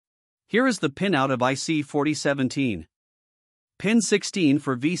Here is the pinout of IC 4017. Pin 16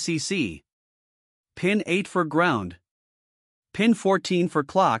 for VCC. Pin 8 for ground. Pin 14 for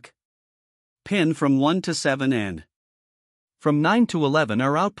clock. Pin from 1 to 7 and from 9 to 11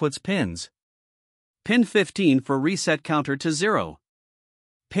 are outputs pins. Pin 15 for reset counter to 0.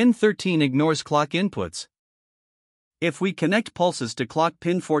 Pin 13 ignores clock inputs. If we connect pulses to clock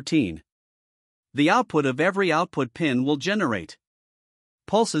pin 14, the output of every output pin will generate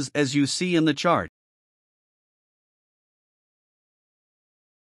pulses as you see in the chart.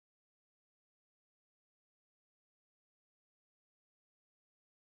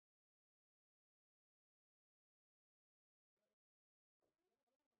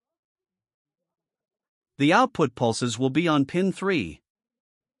 The output pulses will be on pin 3.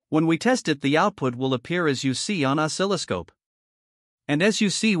 When we test it, the output will appear as you see on oscilloscope. And as you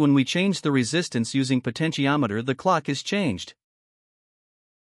see, when we change the resistance using potentiometer, the clock is changed.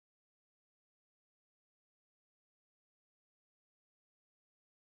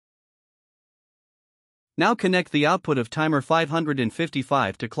 Now connect the output of timer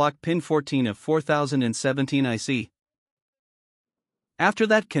 555 to clock pin 14 of 4017 IC. After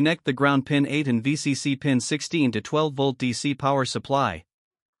that, connect the ground pin 8 and VCC pin 16 to 12-volt DC power supply.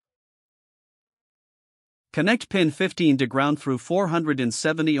 Connect pin 15 to ground through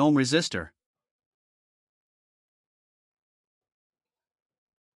 470 ohm resistor.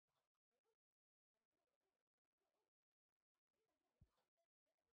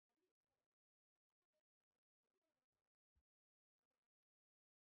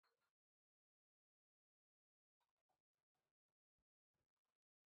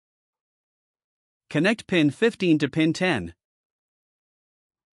 Connect pin 15 to pin 10.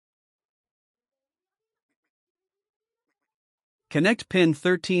 Connect pin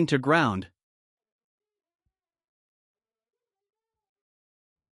 13 to ground.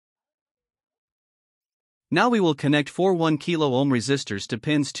 Now we will connect 4 1 kilo ohm resistors to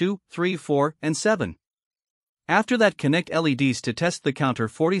pins 2, 3, 4, and 7. After that, connect LEDs to test the counter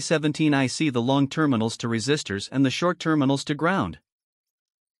 4017 IC, the long terminals to resistors and the short terminals to ground.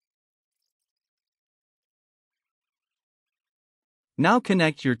 Now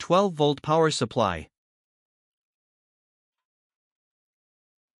connect your 12-volt power supply.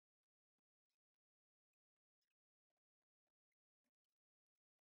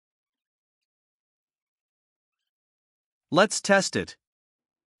 Let's test it.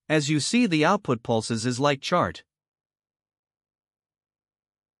 As you see, the output pulses is like chart.